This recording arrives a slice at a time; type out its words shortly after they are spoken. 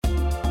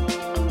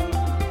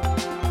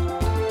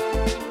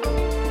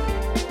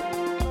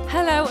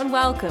and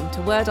welcome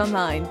to Word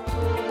Online.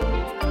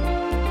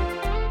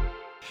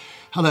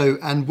 Hello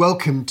and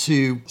welcome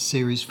to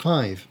Series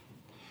 5,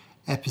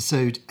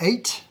 Episode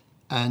 8,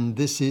 and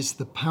this is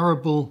the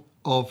Parable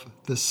of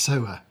the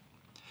Sower.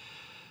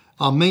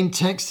 Our main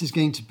text is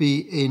going to be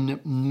in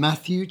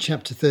Matthew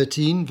chapter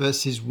 13,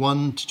 verses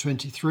 1 to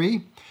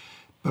 23,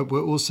 but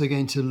we're also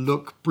going to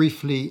look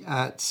briefly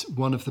at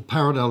one of the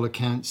parallel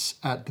accounts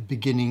at the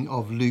beginning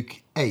of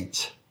Luke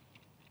 8.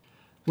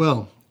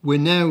 Well, we're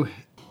now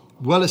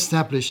well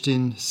established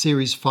in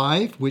Series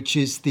 5, which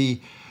is the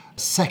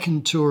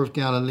second tour of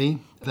Galilee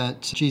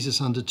that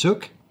Jesus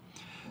undertook.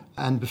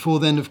 And before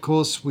then, of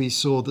course, we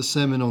saw the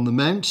Sermon on the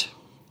Mount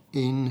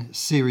in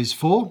Series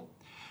 4.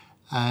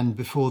 And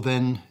before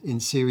then, in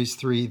Series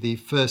 3, the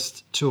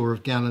first tour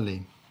of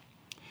Galilee.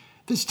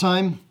 This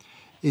time,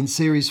 in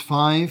Series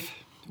 5,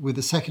 with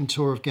the second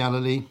tour of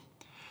Galilee,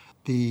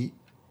 there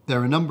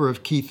are a number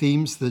of key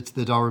themes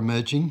that are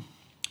emerging.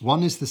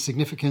 One is the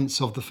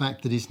significance of the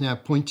fact that he's now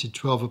appointed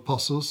 12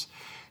 apostles.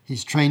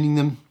 He's training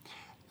them,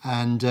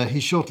 and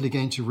he's shortly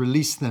going to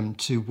release them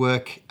to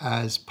work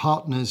as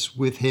partners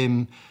with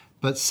him,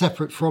 but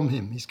separate from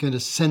him. He's going to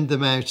send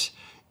them out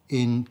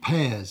in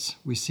pairs.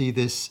 We see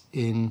this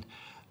in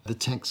the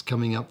text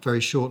coming up very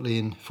shortly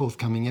in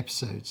forthcoming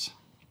episodes.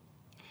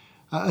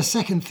 A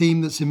second theme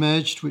that's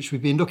emerged, which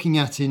we've been looking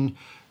at in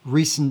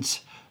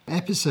recent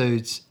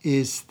episodes,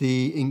 is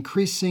the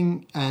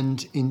increasing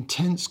and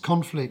intense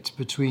conflict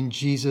between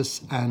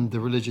Jesus and the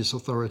religious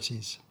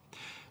authorities.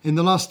 In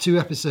the last two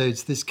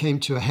episodes, this came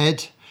to a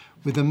head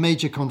with a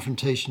major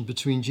confrontation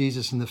between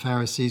Jesus and the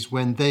Pharisees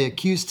when they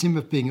accused him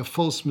of being a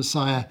false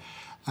Messiah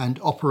and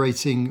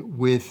operating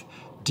with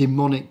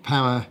demonic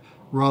power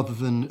rather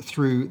than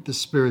through the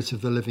Spirit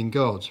of the living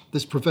God.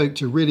 This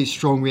provoked a really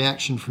strong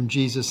reaction from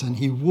Jesus, and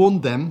he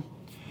warned them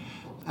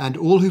and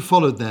all who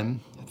followed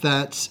them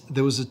that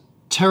there was a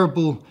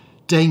terrible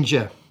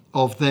danger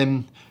of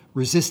them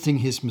resisting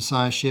his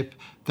messiahship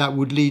that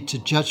would lead to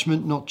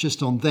judgment not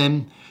just on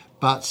them,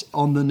 but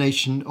on the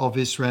nation of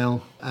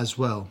Israel as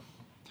well.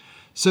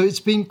 So it's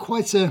been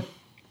quite a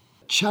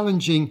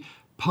challenging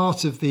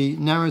part of the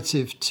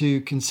narrative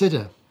to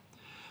consider.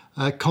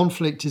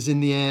 Conflict is in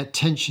the air,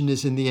 tension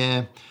is in the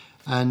air,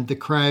 and the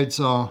crowds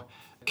are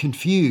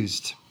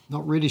confused,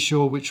 not really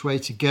sure which way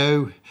to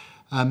go.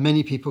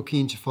 Many people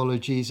keen to follow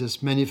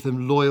Jesus, many of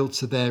them loyal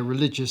to their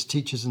religious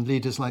teachers and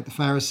leaders like the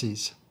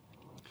Pharisees.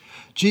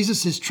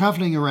 Jesus is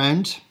traveling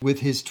around with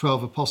his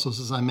 12 apostles,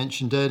 as I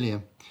mentioned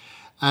earlier,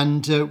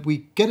 and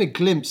we get a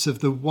glimpse of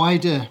the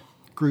wider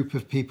group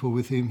of people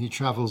with whom he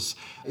travels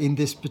in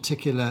this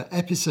particular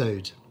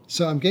episode.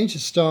 So I'm going to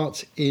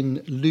start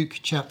in Luke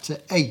chapter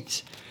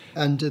 8.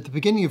 And at the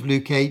beginning of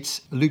Luke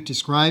 8, Luke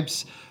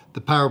describes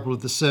the parable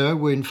of the sower.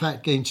 We're in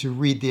fact going to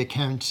read the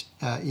account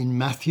in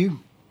Matthew,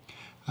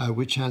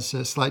 which has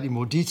slightly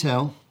more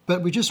detail.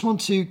 But we just want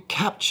to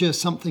capture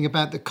something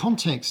about the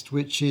context,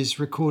 which is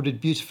recorded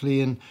beautifully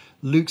in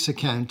Luke's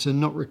account and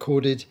not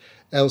recorded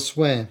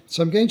elsewhere.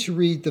 So I'm going to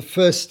read the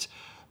first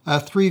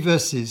 3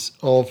 verses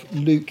of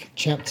Luke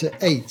chapter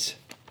 8.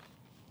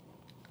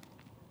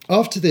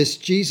 After this,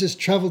 Jesus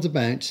travelled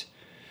about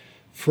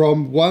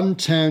from one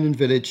town and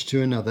village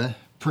to another,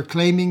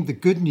 proclaiming the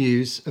good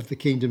news of the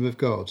kingdom of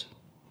God.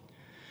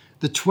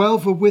 The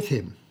 12 were with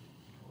him,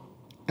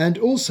 and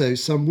also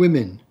some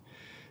women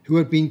who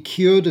had been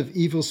cured of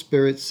evil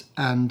spirits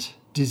and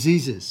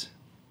diseases.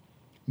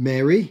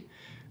 Mary,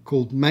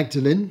 called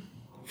Magdalene,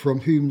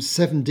 from whom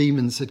 7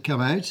 demons had come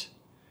out.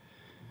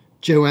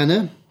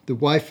 Joanna, the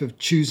wife of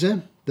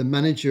Chuza, the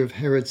manager of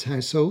Herod's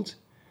household.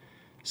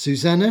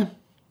 Susanna,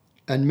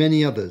 and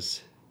many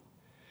others.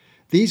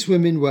 These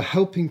women were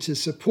helping to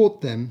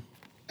support them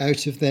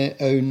out of their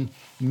own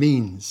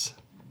means.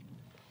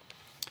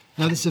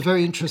 Now, this is a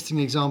very interesting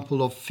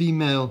example of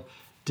female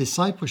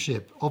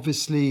discipleship.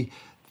 Obviously,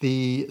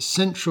 the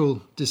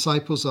central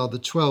disciples are the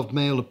 12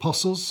 male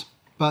apostles,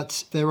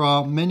 but there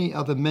are many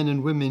other men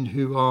and women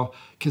who are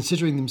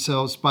considering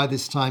themselves by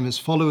this time as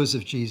followers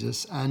of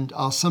Jesus and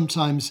are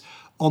sometimes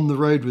on the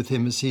road with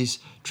him as he's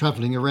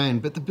traveling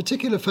around. But the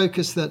particular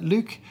focus that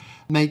Luke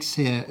makes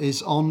here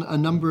is on a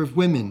number of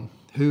women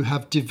who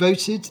have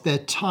devoted their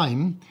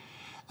time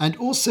and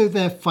also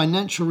their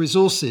financial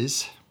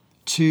resources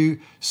to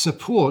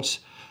support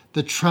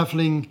the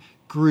traveling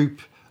group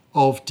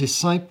of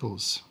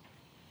disciples.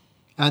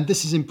 And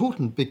this is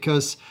important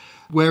because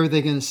where are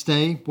they going to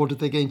stay? What are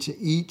they going to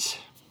eat?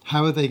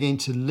 How are they going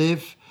to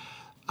live?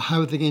 How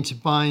are they going to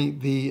buy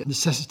the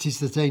necessities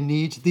that they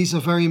need? These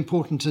are very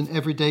important and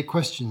everyday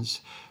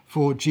questions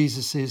for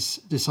Jesus'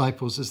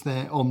 disciples as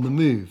they're on the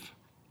move.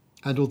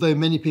 And although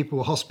many people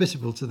were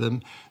hospitable to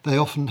them, they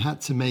often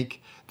had to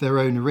make their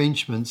own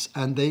arrangements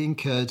and they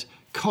incurred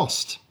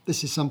cost.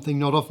 This is something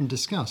not often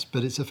discussed,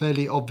 but it's a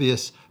fairly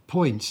obvious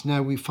point.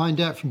 Now, we find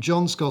out from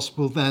John's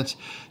Gospel that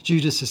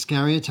Judas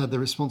Iscariot had the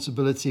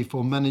responsibility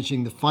for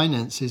managing the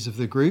finances of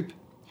the group,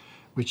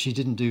 which he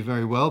didn't do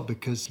very well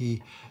because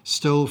he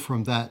stole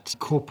from that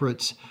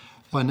corporate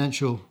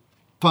financial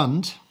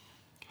fund.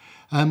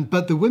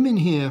 But the women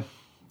here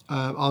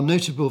are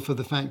notable for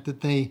the fact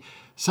that they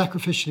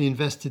sacrificially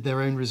invested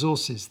their own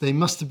resources. They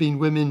must have been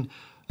women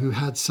who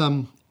had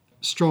some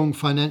strong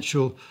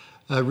financial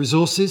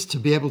resources to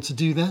be able to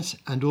do that,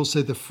 and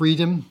also the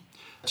freedom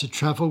to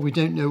travel. We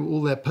don't know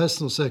all their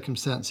personal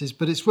circumstances,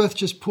 but it's worth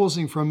just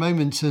pausing for a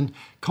moment and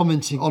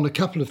commenting on a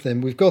couple of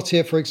them. We've got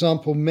here, for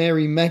example,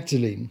 Mary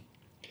Magdalene,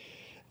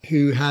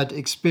 who had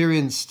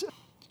experienced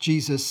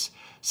Jesus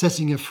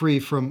setting her free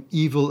from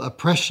evil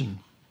oppression.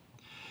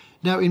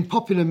 Now, in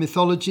popular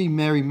mythology,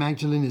 Mary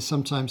Magdalene is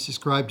sometimes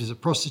described as a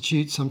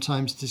prostitute,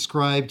 sometimes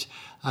described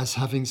as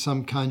having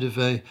some kind of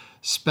a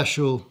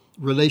special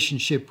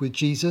relationship with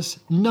Jesus.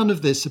 None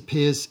of this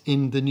appears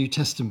in the New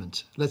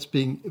Testament. Let's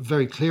be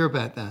very clear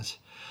about that.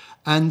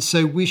 And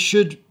so we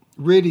should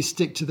really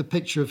stick to the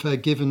picture of her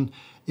given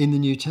in the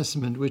New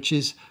Testament, which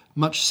is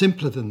much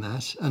simpler than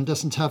that and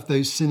doesn't have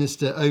those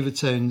sinister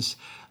overtones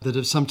that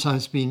have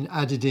sometimes been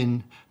added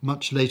in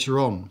much later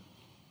on.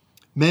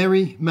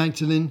 Mary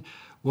Magdalene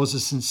was a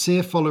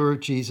sincere follower of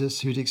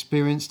Jesus who'd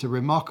experienced a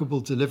remarkable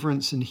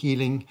deliverance and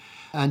healing,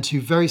 and who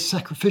very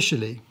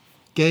sacrificially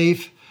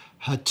gave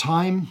her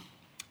time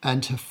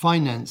and her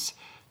finance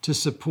to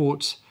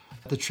support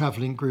the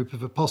travelling group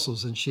of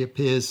apostles, and she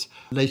appears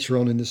later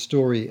on in the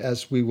story,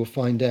 as we will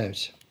find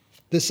out.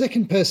 The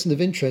second person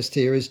of interest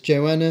here is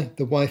Joanna,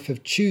 the wife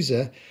of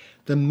Chuza,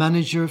 the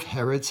manager of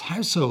Herod's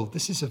household.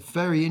 This is a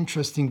very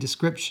interesting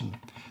description.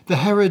 The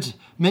Herod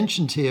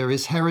mentioned here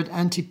is Herod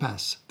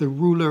Antipas, the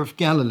ruler of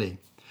Galilee.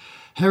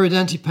 Herod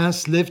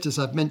Antipas lived, as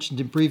I've mentioned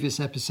in previous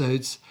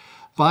episodes,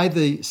 by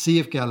the Sea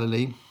of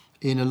Galilee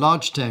in a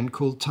large town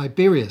called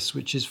Tiberias,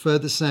 which is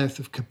further south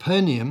of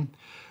Capernaum,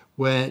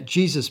 where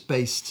Jesus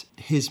based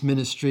his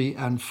ministry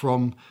and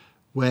from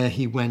where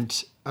he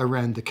went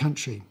around the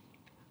country.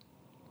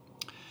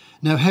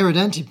 Now, Herod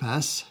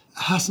Antipas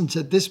hasn't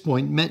at this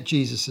point met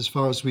Jesus as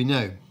far as we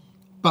know,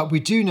 but we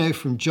do know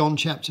from John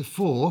chapter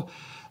 4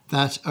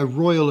 that a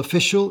royal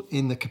official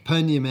in the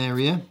Capernaum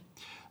area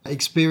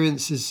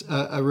experiences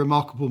a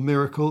remarkable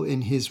miracle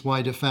in his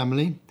wider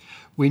family.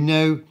 We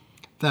know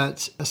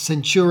that a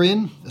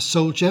centurion, a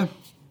soldier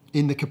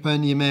in the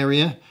Capernaum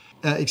area,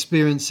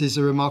 experiences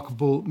a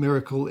remarkable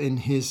miracle in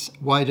his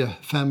wider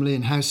family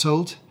and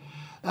household.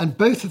 And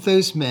both of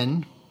those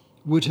men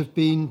would have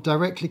been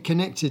directly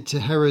connected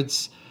to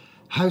Herod's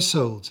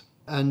household,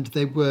 and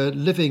they were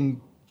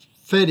living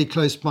fairly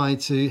close by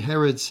to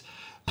Herod's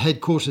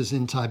headquarters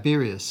in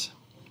Tiberias.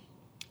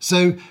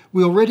 So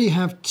we already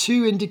have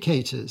two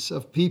indicators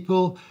of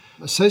people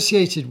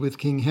associated with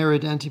King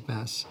Herod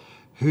Antipas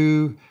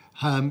who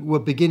were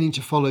beginning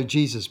to follow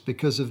Jesus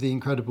because of the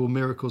incredible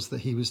miracles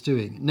that he was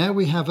doing. Now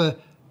we have a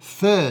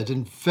third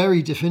and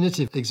very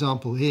definitive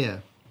example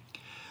here,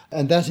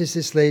 and that is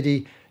this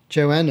lady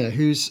Joanna,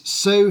 who's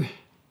so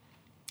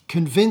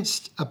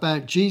convinced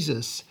about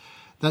Jesus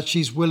that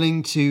she's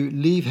willing to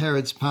leave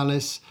Herod's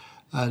palace,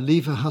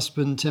 leave her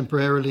husband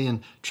temporarily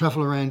and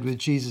travel around with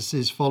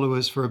Jesus's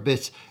followers for a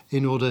bit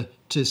in order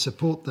to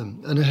support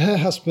them. And her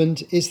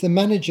husband is the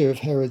manager of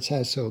Herod's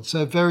household,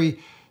 so a very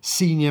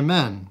senior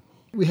man.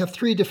 We have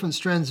three different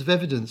strands of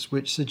evidence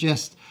which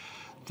suggest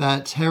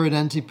that Herod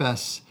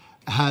Antipas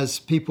has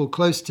people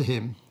close to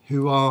him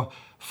who are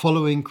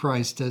following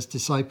Christ as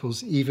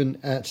disciples even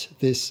at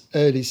this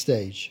early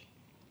stage.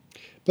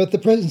 But the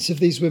presence of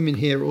these women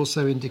here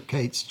also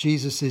indicates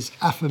Jesus'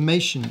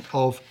 affirmation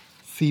of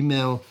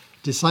female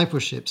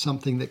discipleship,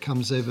 something that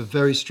comes over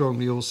very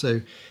strongly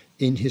also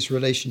in his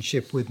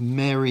relationship with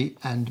Mary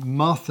and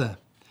Martha,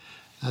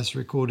 as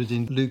recorded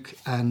in Luke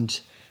and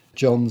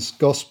John's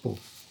Gospel.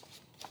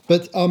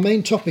 But our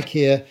main topic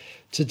here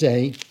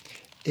today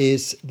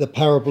is the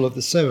parable of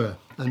the sower,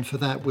 and for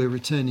that we're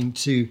returning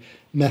to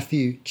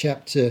Matthew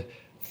chapter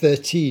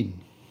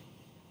 13.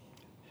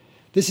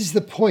 This is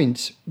the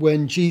point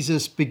when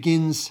Jesus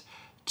begins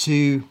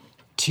to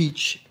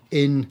teach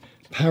in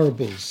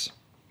parables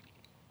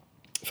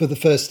for the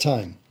first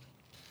time.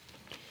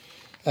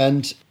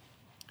 And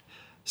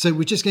so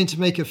we're just going to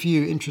make a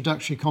few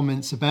introductory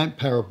comments about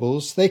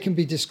parables. They can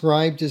be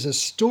described as a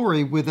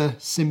story with a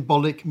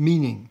symbolic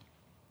meaning.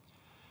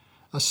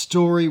 A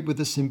story with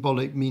a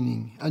symbolic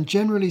meaning. And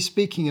generally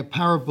speaking, a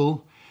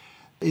parable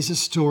is a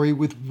story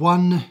with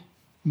one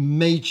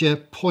major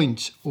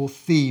point or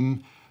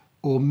theme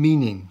or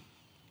meaning.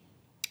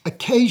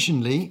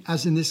 Occasionally,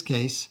 as in this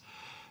case,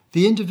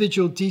 the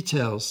individual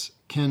details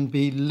can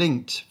be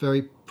linked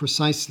very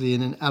precisely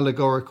in an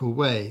allegorical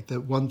way,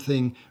 that one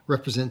thing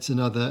represents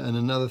another and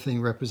another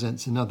thing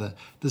represents another.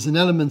 There's an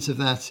element of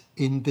that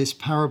in this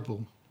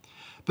parable.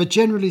 But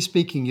generally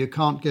speaking, you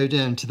can't go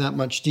down to that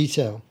much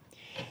detail.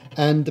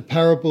 And the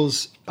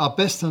parables are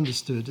best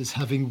understood as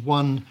having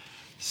one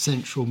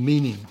central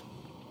meaning.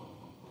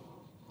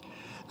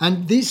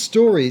 And these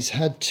stories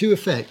had two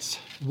effects.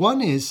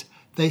 One is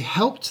they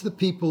helped the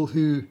people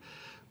who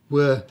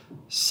were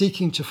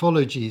seeking to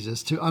follow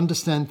Jesus to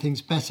understand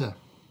things better.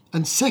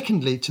 And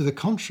secondly, to the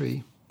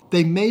contrary,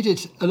 they made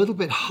it a little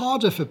bit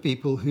harder for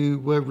people who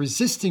were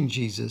resisting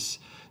Jesus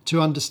to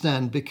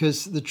understand,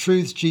 because the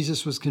truths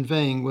Jesus was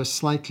conveying were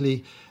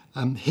slightly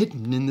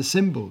hidden in the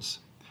symbols.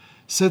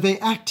 So they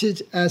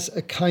acted as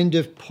a kind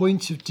of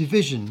point of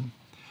division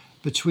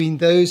between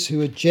those who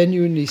were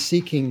genuinely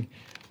seeking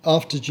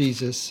after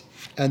Jesus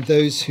and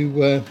those who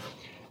were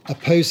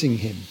opposing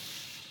him.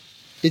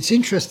 It's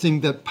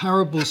interesting that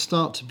parables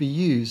start to be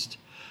used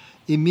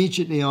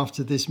immediately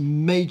after this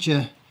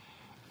major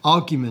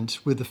argument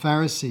with the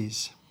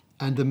Pharisees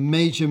and the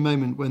major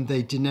moment when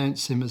they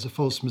denounce him as a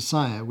false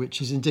Messiah, which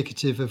is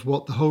indicative of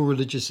what the whole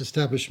religious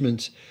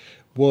establishment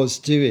was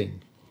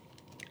doing.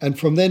 And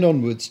from then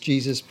onwards,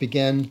 Jesus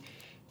began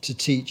to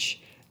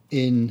teach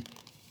in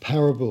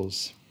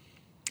parables.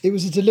 It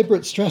was a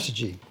deliberate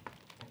strategy.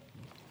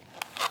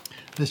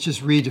 Let's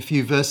just read a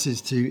few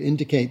verses to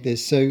indicate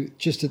this. So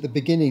just at the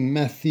beginning,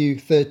 Matthew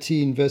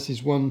 13,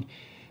 verses 1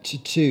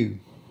 to 2.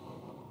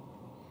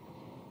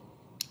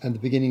 And the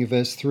beginning of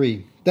verse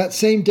 3. That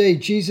same day,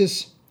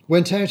 Jesus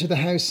went out of the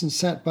house and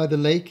sat by the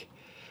lake.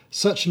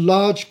 Such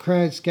large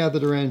crowds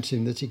gathered around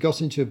him that he got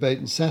into a boat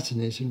and sat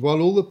in it. And while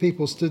all the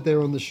people stood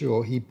there on the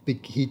shore,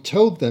 he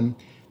told them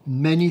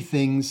many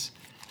things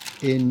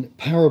in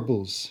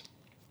parables.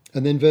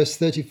 And then verse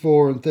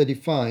 34 and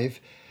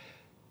 35,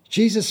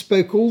 Jesus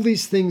spoke all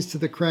these things to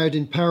the crowd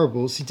in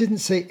parables. He didn't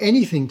say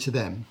anything to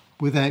them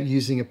without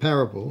using a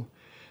parable.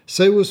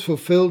 So was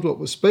fulfilled what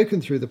was spoken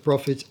through the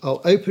prophet,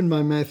 I'll open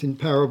my mouth in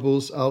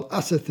parables, I'll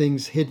utter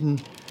things hidden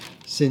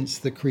since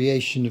the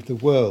creation of the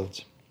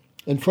world.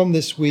 And from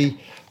this we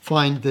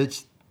find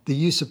that the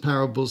use of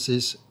parables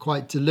is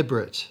quite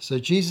deliberate. So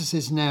Jesus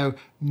is now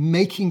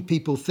making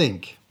people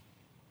think.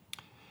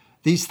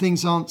 These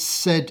things aren't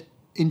said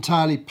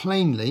entirely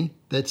plainly.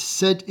 They're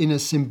said in a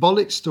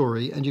symbolic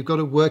story, and you've got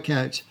to work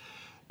out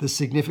the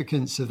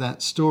significance of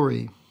that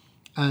story.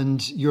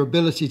 And your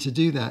ability to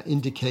do that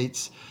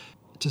indicates,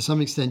 to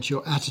some extent,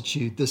 your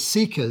attitude. The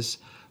seekers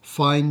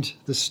find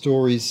the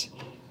stories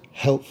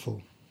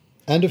helpful.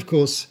 And of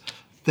course,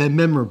 they're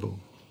memorable.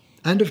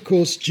 And of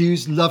course,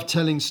 Jews love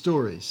telling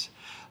stories,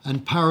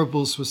 and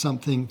parables were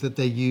something that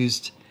they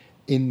used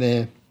in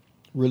their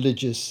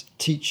religious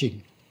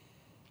teaching.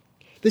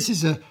 This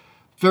is a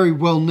very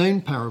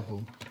well-known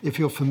parable. If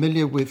you're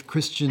familiar with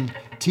Christian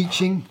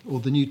teaching or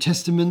the New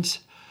Testament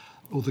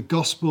or the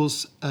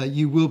Gospels,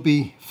 you will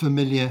be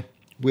familiar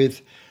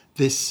with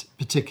this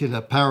particular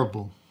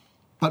parable.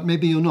 But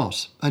maybe you're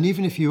not. And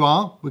even if you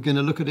are, we're going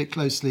to look at it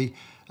closely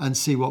and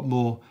see what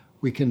more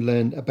we can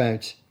learn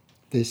about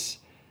this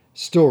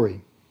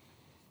story.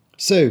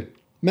 So,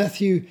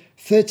 Matthew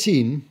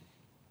 13,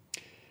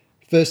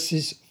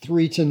 verses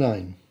 3 to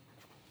 9.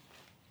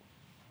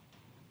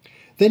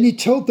 Then he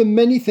told them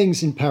many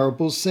things in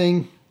parables,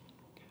 saying,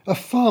 a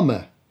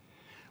farmer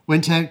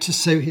went out to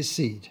sow his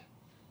seed.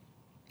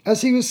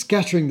 As he was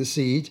scattering the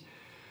seed,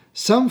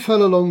 some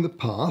fell along the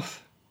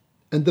path,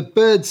 and the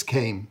birds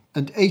came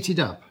and ate it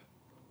up.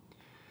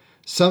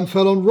 Some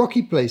fell on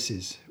rocky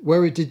places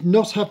where it did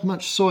not have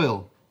much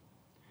soil.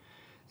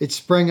 It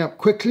sprang up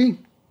quickly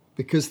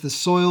because the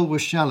soil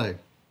was shallow.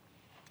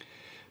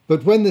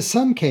 But when the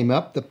sun came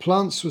up, the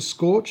plants were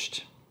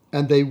scorched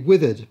and they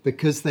withered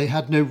because they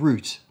had no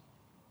root.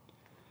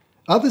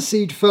 Other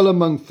seed fell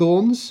among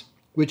thorns,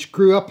 which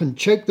grew up and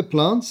choked the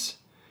plants.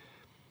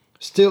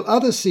 Still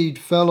other seed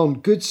fell on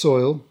good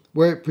soil,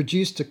 where it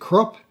produced a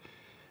crop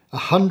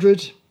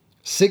 100,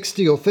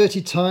 60 or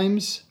 30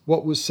 times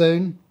what was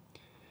sown.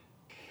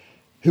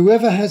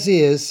 Whoever has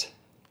ears,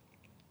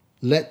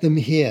 let them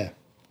hear.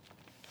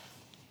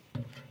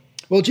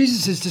 Well,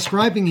 Jesus is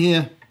describing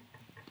here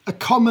a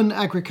common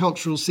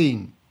agricultural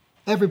scene.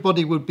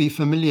 Everybody would be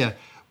familiar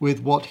with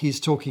what he's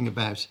talking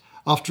about.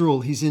 After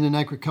all, he's in an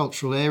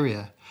agricultural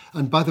area.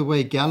 And by the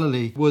way,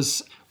 Galilee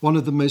was one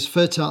of the most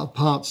fertile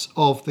parts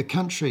of the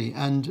country,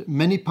 and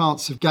many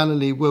parts of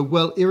Galilee were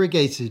well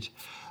irrigated.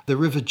 The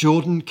River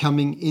Jordan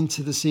coming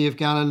into the Sea of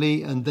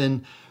Galilee and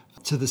then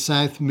to the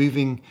south,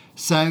 moving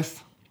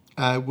south,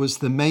 was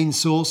the main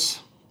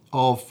source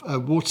of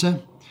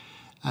water,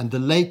 and the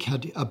lake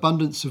had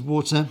abundance of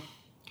water.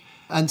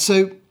 And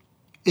so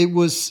it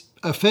was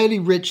a fairly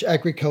rich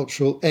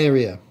agricultural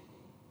area.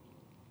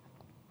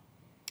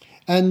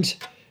 And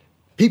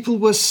people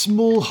were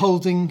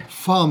small-holding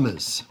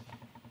farmers.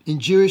 In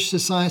Jewish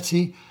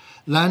society,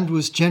 land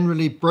was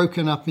generally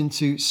broken up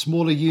into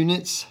smaller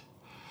units.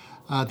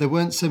 There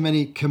weren't so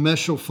many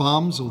commercial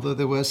farms, although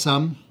there were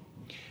some.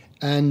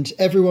 And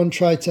everyone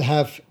tried to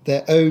have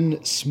their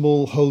own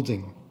small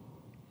holding.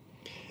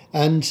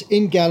 And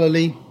in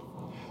Galilee,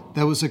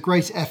 there was a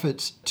great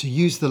effort to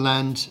use the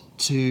land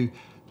to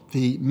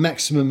the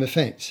maximum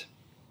effect.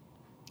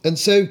 And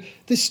so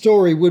this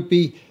story would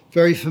be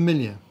very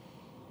familiar.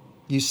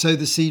 You sow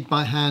the seed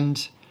by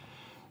hand.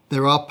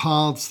 There are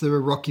paths, there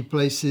are rocky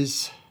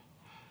places.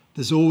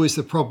 There's always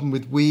the problem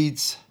with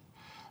weeds.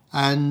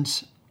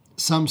 And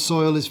some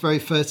soil is very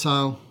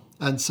fertile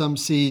and some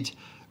seed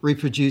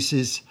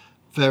reproduces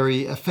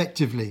very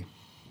effectively.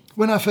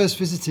 When I first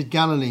visited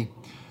Galilee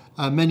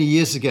many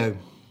years ago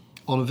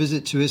on a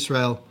visit to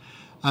Israel,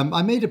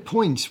 I made a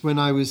point when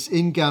I was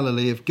in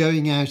Galilee of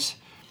going out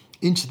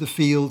into the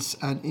fields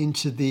and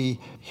into the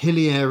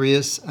hilly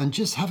areas and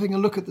just having a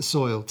look at the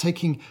soil,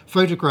 taking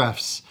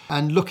photographs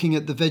and looking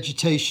at the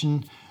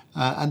vegetation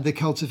and the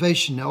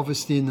cultivation.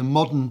 Obviously, in the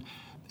modern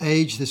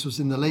age, this was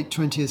in the late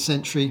 20th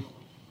century,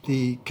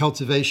 the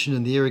cultivation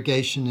and the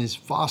irrigation is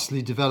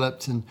vastly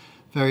developed and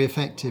very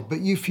effective. But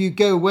if you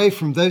go away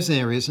from those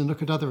areas and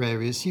look at other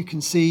areas, you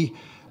can see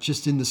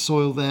just in the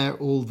soil there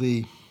all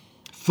the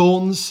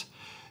thorns.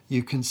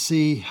 You can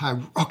see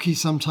how rocky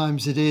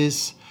sometimes it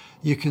is.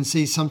 You can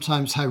see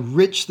sometimes how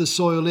rich the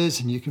soil is,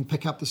 and you can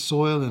pick up the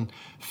soil and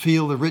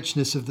feel the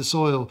richness of the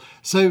soil.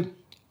 So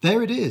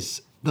there it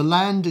is. The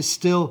land is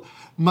still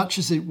much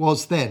as it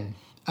was then.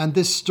 And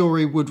this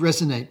story would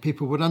resonate.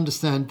 People would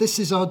understand this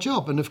is our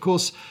job. And of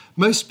course,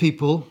 most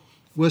people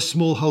were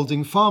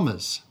smallholding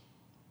farmers.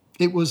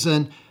 It was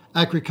an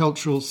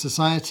agricultural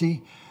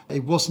society.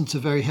 It wasn't a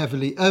very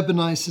heavily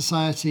urbanized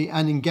society.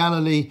 And in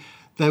Galilee,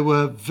 there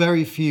were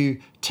very few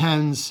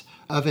towns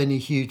of any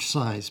huge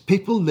size.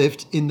 People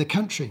lived in the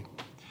country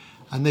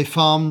and they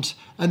farmed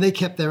and they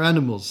kept their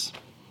animals.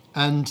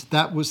 And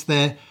that was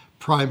their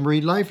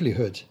primary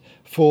livelihood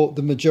for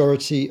the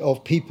majority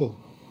of people.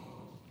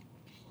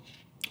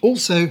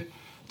 Also,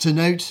 to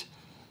note,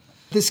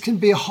 this can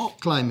be a hot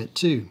climate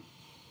too.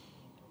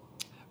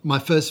 My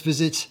first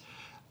visit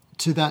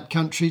to that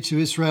country, to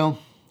Israel,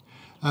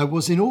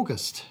 was in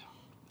August.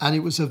 And it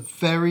was a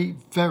very,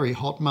 very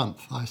hot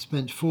month. I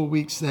spent 4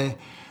 weeks there,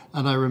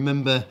 and I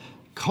remember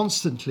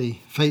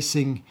constantly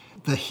facing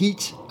the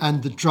heat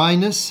and the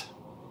dryness,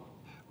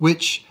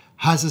 which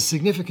has a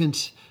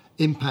significant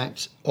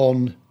impact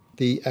on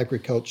the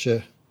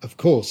agriculture, of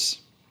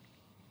course.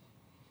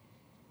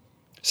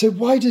 So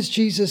why does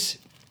Jesus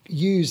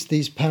use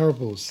these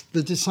parables?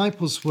 The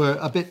disciples were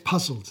a bit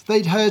puzzled.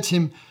 They'd heard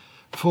him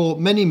for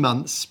many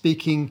months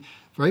speaking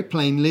very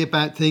plainly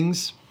about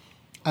things,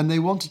 and they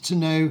wanted to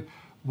know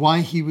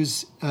why he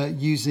was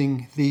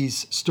using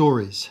these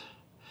stories.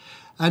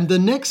 And the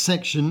next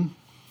section,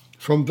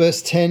 from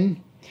verse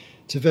 10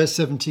 to verse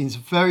 17, is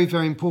very,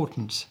 very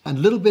important and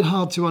a little bit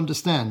hard to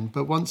understand.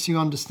 But once you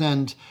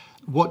understand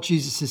what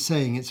Jesus is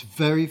saying, it's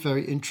very,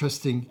 very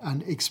interesting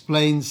and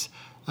explains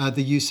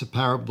the use of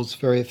parables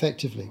very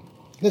effectively.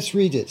 Let's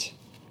read it.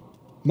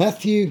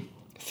 Matthew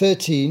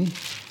 13,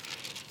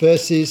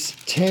 verses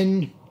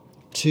 10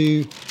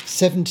 to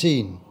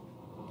 17.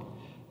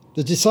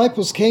 The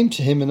disciples came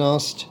to him and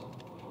asked,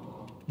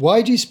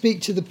 "Why do you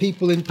speak to the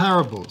people in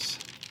parables?"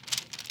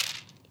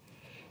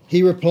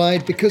 He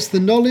replied, "Because the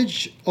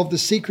knowledge of the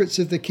secrets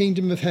of the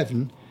kingdom of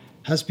heaven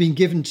has been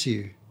given to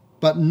you,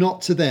 but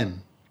not to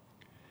them.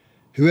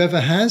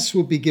 Whoever has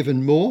will be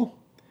given more.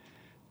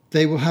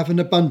 They will have an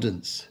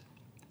abundance.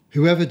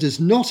 Whoever does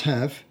not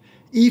have,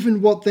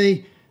 even what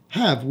they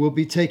have will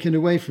be taken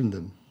away from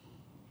them.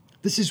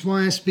 This is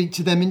why I speak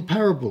to them in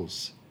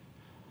parables.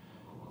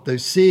 Though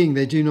seeing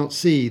they do not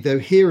see, though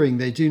hearing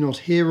they do not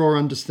hear or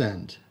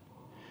understand.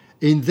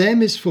 In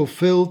them is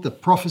fulfilled the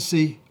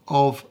prophecy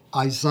of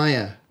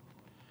Isaiah.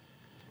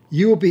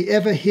 You will be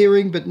ever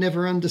hearing but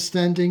never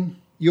understanding.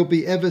 You'll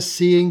be ever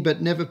seeing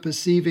but never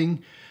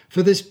perceiving.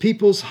 For this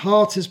people's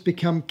heart has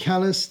become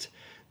calloused.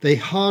 They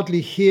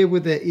hardly hear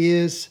with their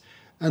ears,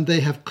 and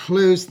they have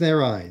closed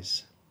their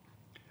eyes.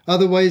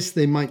 Otherwise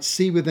they might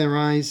see with their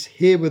eyes,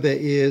 hear with their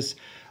ears,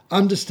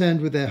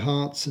 understand with their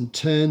hearts, and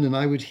turn, and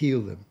I would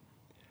heal them.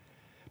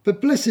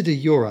 But blessed are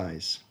your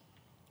eyes,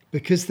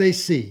 because they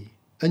see,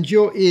 and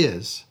your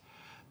ears,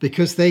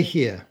 because they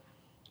hear.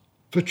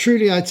 For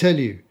truly I tell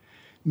you,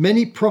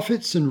 many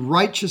prophets and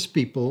righteous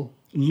people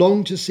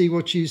longed to see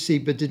what you see,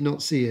 but did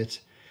not see it,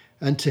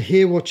 and to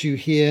hear what you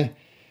hear,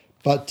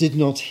 but did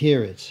not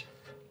hear it."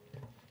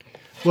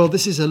 Well,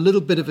 this is a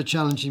little bit of a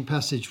challenging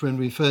passage when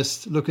we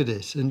first look at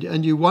it.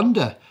 And you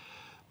wonder,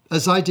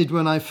 as I did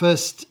when I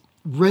first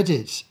read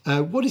it,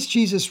 what is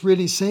Jesus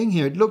really saying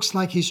here? It looks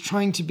like he's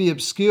trying to be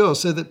obscure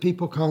so that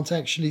people can't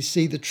actually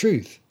see the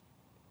truth.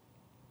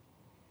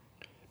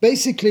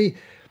 Basically,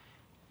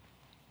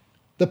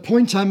 the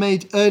point I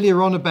made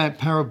earlier on about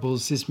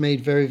parables is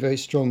made very, very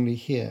strongly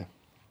here.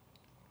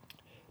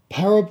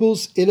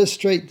 Parables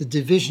illustrate the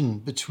division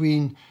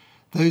between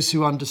those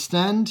who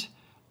understand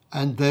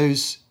and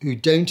those who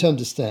don't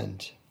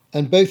understand.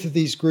 And both of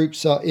these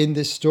groups are in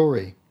this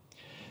story.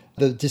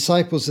 The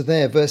disciples are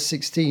there, verse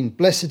 16.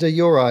 Blessed are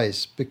your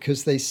eyes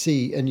because they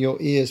see, and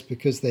your ears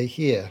because they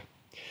hear.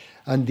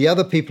 And the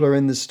other people are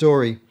in the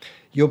story.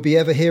 You'll be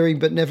ever hearing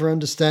but never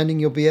understanding.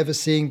 You'll be ever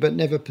seeing but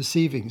never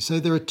perceiving. So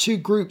there are two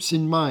groups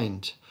in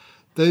mind.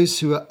 Those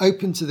who are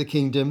open to the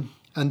kingdom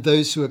and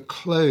those who are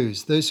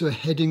closed. Those who are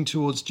heading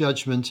towards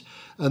judgment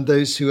and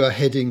those who are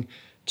heading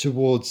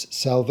towards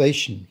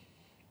salvation.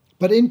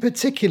 But in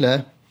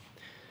particular,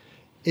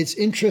 it's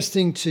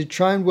interesting to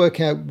try and work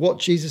out what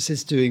Jesus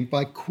is doing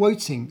by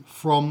quoting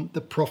from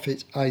the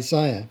prophet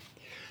Isaiah.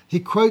 He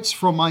quotes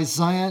from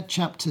Isaiah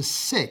chapter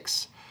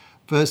 6,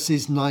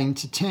 verses 9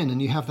 to 10,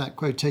 and you have that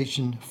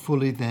quotation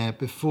fully there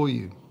before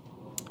you.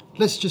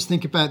 Let's just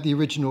think about the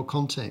original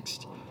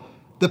context.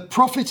 The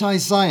prophet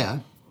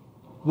Isaiah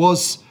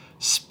was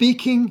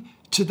speaking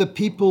to the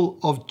people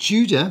of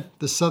Judah,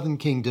 the southern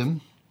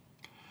kingdom,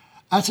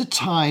 at a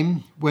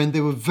time when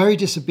they were very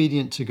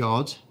disobedient to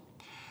God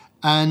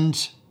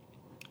and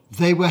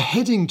they were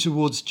heading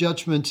towards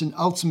judgment and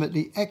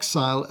ultimately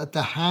exile at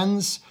the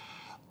hands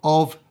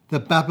of the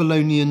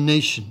Babylonian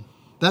nation.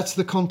 That's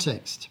the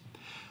context.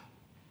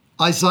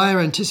 Isaiah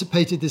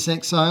anticipated this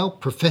exile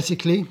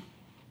prophetically.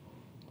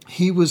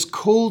 He was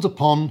called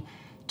upon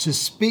to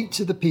speak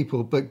to the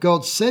people, but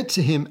God said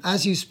to him,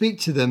 as you speak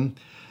to them,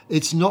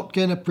 it's not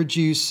going to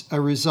produce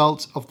a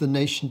result of the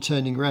nation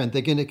turning around.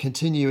 They're going to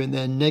continue in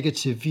their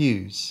negative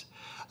views,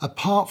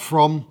 apart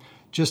from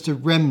just a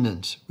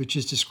remnant, which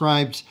is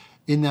described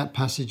in that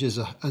passage as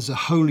a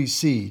holy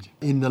seed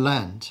in the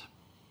land.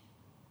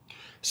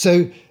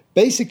 So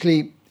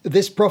basically,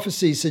 this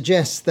prophecy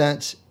suggests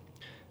that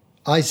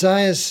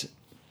Isaiah's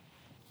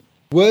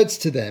words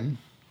to them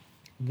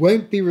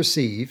won't be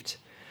received,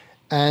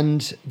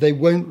 and they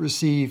won't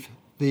receive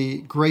the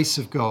grace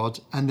of God,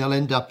 and they'll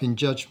end up in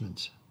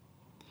judgment.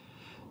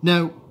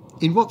 Now,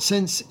 in what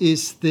sense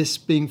is this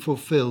being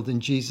fulfilled in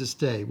Jesus'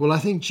 day? Well, I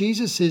think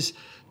Jesus is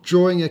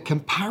drawing a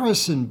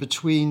comparison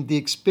between the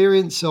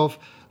experience of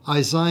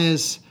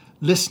Isaiah's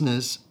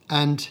listeners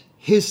and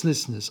his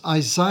listeners.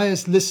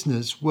 Isaiah's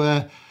listeners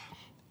were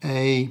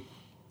a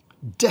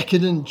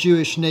decadent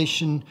Jewish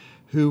nation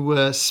who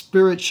were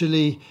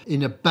spiritually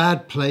in a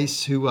bad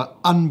place, who were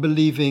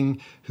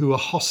unbelieving, who were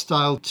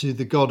hostile to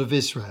the God of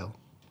Israel.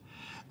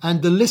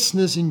 And the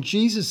listeners in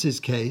Jesus'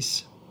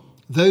 case,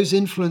 those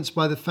influenced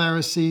by the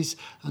Pharisees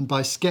and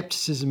by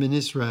skepticism in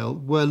Israel,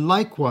 were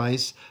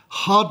likewise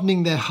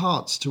hardening their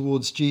hearts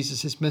towards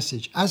Jesus'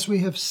 message. As we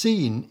have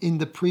seen in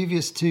the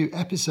previous 2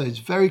 episodes,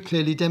 very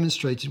clearly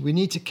demonstrated, we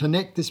need to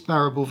connect this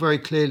parable very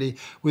clearly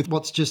with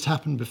what's just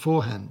happened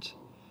beforehand.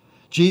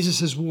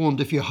 Jesus has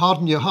warned, if you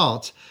harden your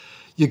heart,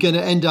 you're going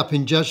to end up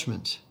in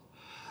judgment.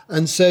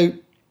 And so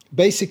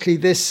basically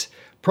this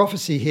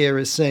prophecy here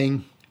is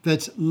saying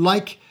that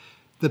like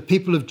the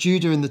people of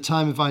Judah in the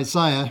time of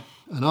Isaiah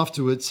and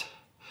afterwards,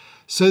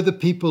 so the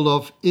people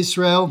of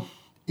Israel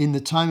in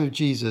the time of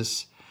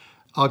Jesus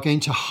are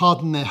going to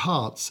harden their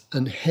hearts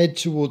and head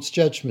towards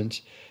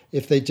judgment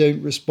if they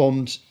don't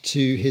respond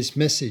to his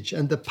message.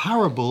 And the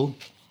parable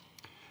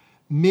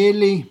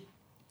merely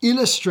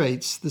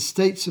illustrates the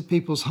states of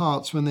people's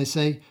hearts when they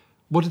say,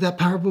 what did that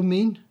parable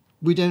mean?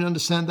 We don't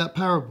understand that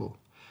parable.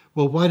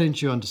 Well, why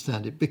don't you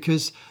understand it?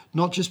 Because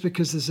not just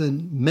because there's a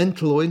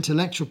mental or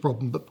intellectual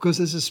problem, but because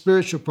there's a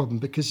spiritual problem,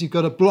 because you've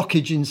got a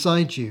blockage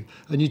inside you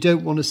and you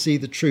don't want to see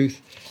the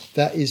truth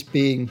that is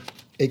being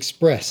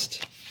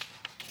expressed.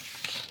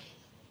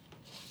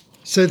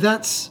 So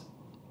that's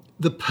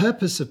the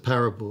purpose of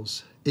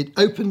parables. It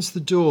opens the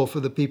door for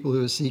the people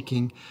who are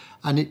seeking,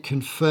 and it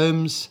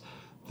confirms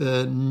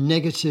the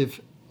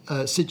negative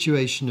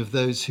situation of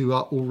those who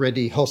are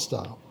already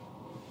hostile.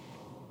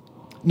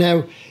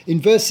 Now,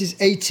 in verses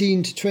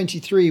 18 to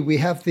 23, we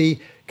have the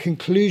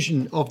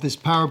conclusion of this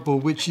parable,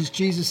 which is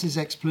Jesus'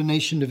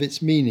 explanation of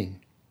its meaning.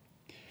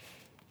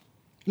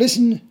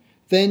 Listen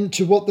then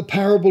to what the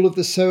parable of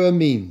the sower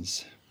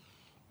means.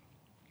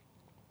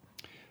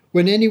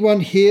 When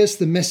anyone hears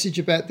the message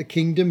about the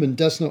kingdom and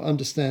does not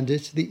understand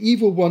it, the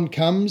evil one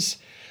comes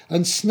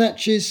and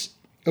snatches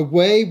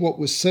away what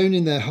was sown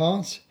in their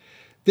heart.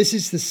 This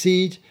is the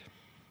seed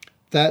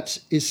that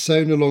is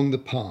sown along the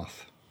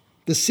path.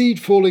 The seed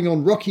falling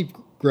on rocky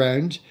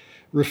ground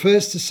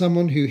refers to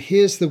someone who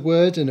hears the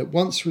word and at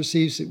once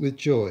receives it with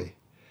joy.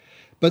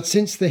 But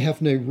since they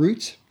have no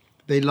root,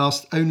 they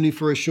last only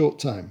for a short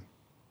time.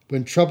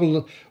 When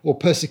trouble or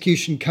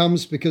persecution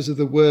comes because of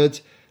the word,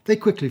 they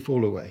quickly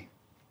fall away.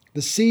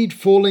 The seed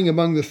falling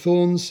among the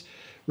thorns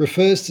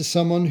refers to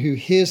someone who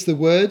hears the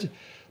word,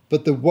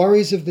 but the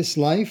worries of this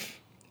life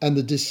and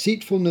the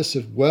deceitfulness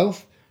of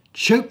wealth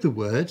choke the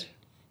word,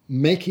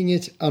 making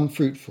it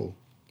unfruitful.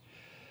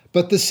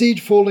 But the seed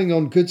falling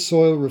on good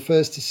soil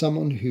refers to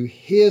someone who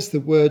hears the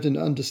word and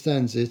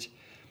understands it.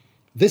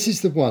 This is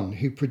the one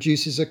who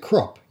produces a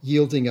crop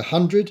yielding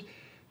 100,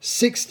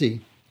 60,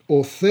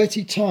 or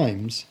 30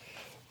 times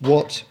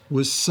what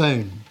was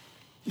sown.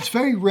 It's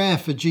very rare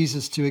for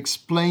Jesus to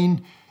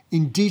explain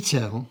in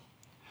detail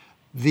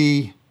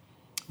the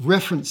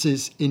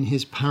references in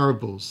his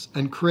parables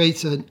and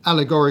create an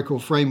allegorical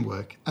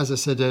framework. As I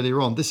said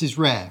earlier on, this is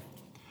rare.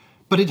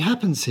 But it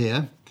happens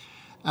here,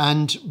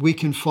 and we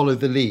can follow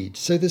the lead.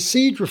 So the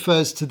seed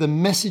refers to the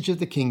message of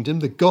the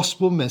kingdom, the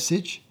gospel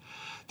message.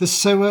 The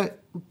sower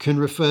can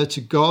refer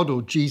to God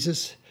or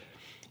Jesus.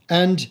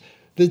 And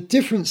the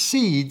different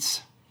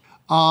seeds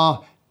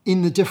are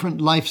in the different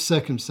life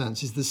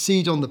circumstances. The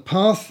seed on the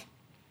path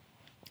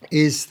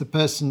is the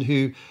person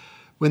who,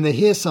 when they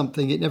hear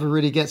something, it never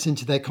really gets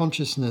into their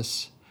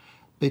consciousness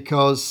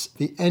because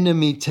the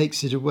enemy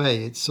takes it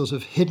away. It's sort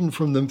of hidden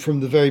from them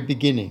from the very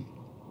beginning.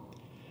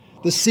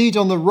 The seed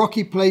on the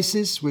rocky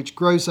places, which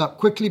grows up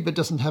quickly but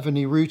doesn't have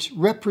any root,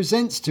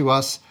 represents to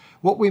us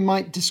what we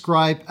might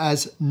describe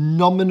as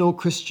nominal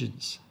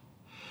Christians.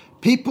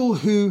 People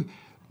who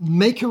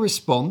make a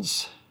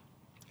response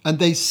and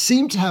they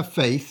seem to have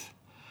faith,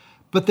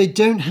 but they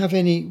don't have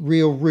any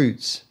real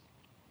roots.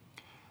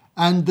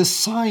 And the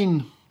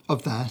sign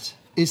of that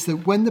is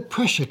that when the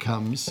pressure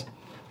comes,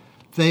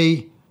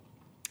 they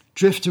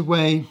drift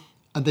away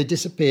and they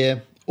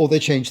disappear, or they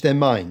change their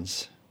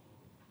minds.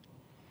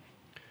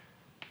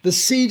 The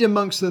seed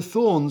amongst the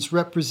thorns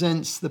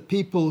represents the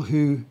people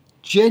who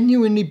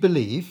genuinely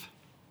believe,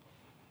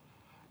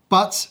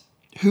 but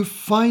who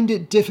find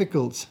it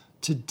difficult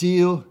to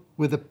deal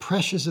with the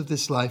pressures of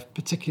this life,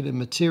 particularly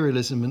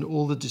materialism and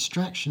all the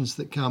distractions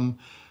that come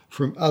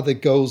from other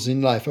goals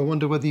in life. I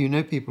wonder whether you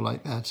know people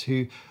like that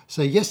who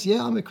say, yes,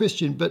 I'm a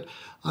Christian, but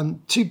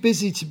I'm too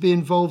busy to be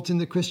involved in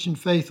the Christian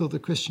faith or the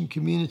Christian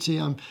community.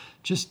 I'm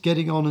just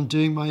getting on and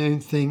doing my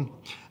own thing.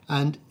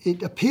 And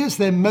it appears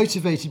they're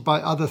motivated by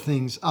other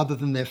things other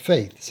than their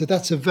faith. So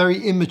that's a very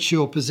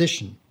immature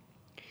position.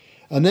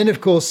 And then,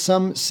 of course,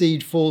 some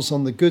seed falls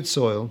on the good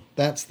soil.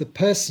 That's the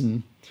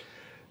person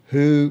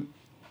who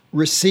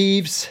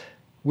receives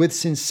with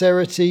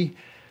sincerity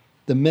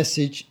the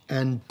message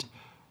and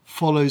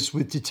follows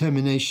with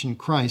determination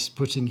Christ,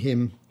 putting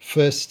him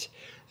first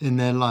in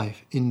their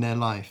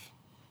life.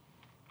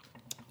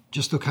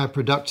 Just look how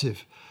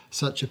productive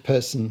such a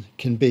person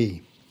can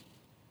be.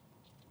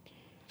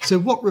 So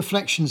what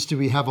reflections do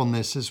we have on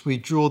this as we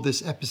draw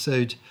this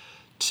episode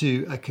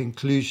to a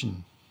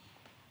conclusion?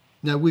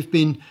 Now, we've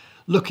been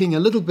looking a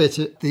little bit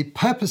at the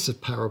purpose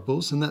of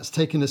parables, and that's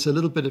taken us a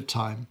little bit of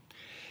time.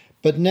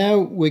 But now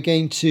we're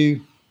going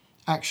to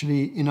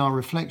actually, in our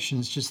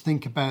reflections, just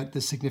think about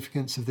the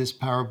significance of this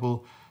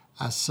parable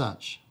as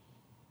such.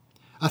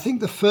 I think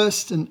the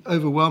first and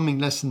overwhelming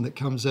lesson that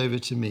comes over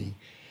to me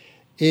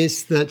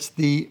is that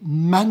the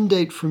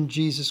mandate from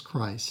Jesus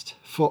Christ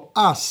for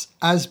us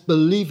as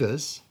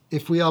believers,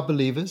 if we are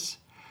believers,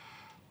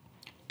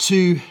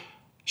 to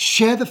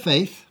share the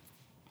faith,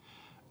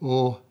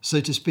 or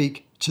so to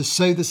speak, to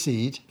sow the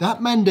seed,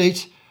 that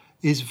mandate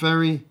is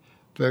very,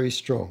 very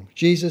strong.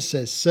 Jesus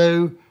says,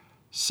 sow.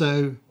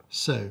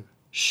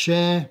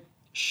 Share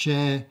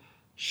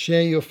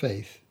your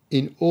faith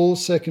in all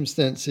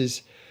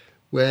circumstances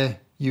where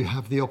you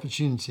have the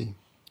opportunity.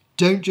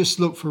 Don't just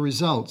look for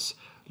results,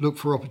 look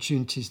for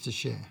opportunities to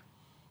share.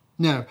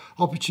 Now,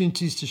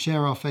 opportunities to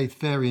share our faith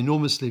vary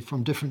enormously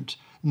from different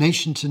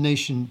nation to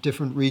nation,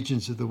 different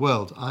regions of the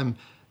world. I'm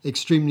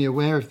extremely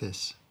aware of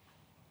this.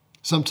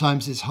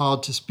 Sometimes it's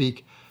hard to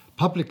speak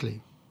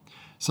publicly.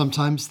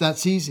 Sometimes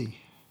that's easy.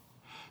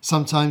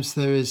 Sometimes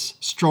there is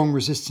strong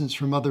resistance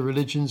from other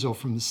religions or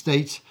from the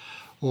state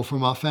or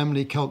from our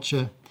family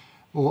culture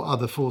or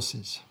other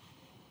forces.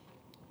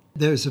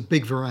 There is a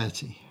big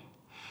variety.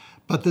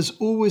 But there's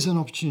always an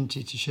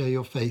opportunity to share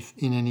your faith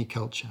in any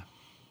culture.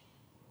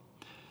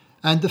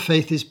 And the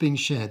faith is being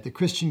shared. The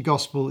Christian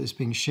gospel is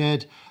being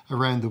shared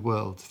around the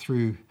world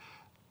through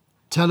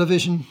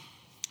television,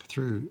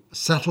 through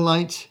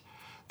satellite,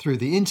 through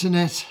the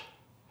internet,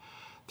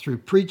 through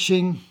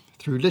preaching,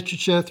 through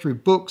literature, through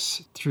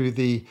books, through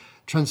the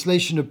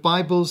translation of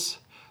Bibles,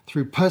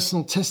 through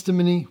personal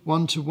testimony,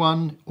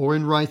 one-to-one, or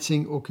in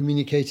writing, or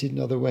communicated in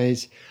other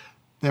ways.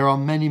 There are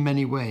many,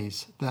 many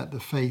ways that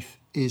the faith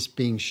is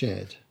being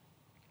shared.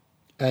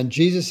 And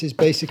Jesus is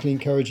basically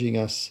encouraging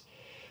us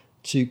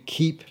to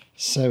keep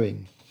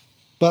sowing,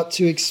 but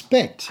to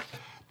expect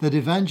that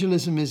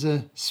evangelism is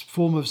a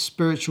form of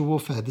spiritual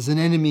warfare. There's an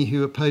enemy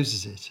who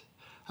opposes it,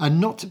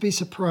 and not to be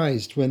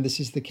surprised when this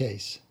is the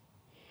case.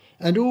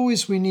 And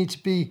always we need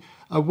to be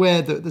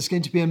aware that there's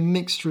going to be a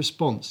mixed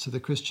response to the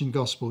Christian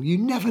gospel. You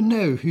never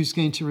know who's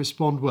going to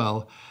respond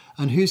well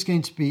and who's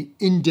going to be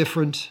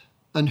indifferent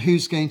and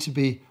who's going to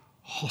be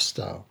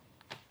hostile.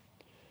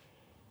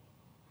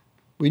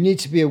 We need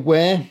to be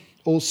aware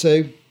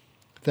also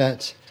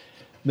that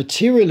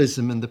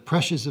materialism and the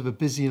pressures of a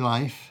busy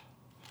life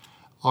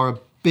are a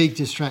big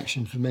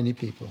distraction for many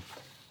people.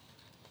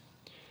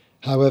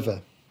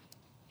 However,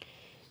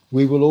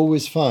 we will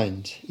always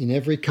find in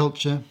every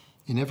culture,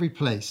 in every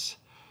place,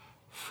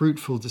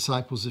 fruitful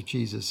disciples of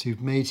Jesus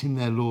who've made him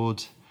their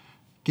Lord,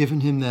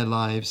 given him their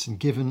lives, and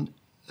given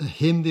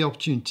him the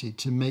opportunity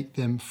to make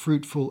them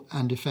fruitful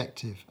and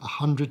effective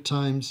 100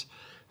 times,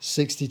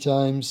 60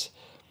 times,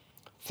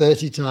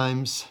 30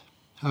 times,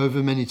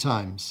 however many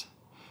times.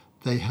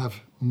 They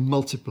have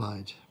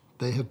multiplied.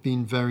 They have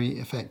been very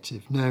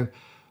effective. Now,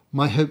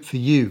 my hope for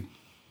you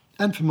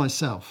and for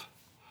myself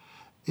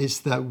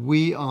is that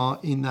we are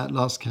in that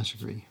last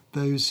category,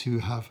 those who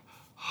have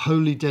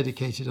wholly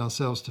dedicated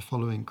ourselves to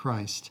following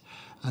Christ,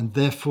 and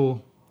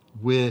therefore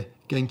we're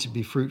going to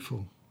be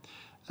fruitful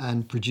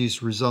and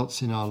produce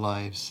results in our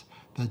lives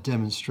that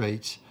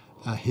demonstrate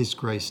his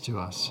grace to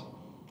us.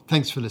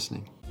 Thanks for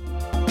listening.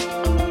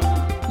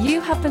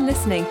 You have been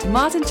listening to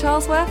Martin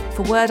Charlesworth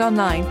for Word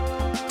Online.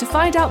 To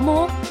find out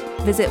more,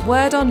 visit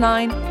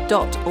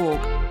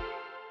wordonline.org.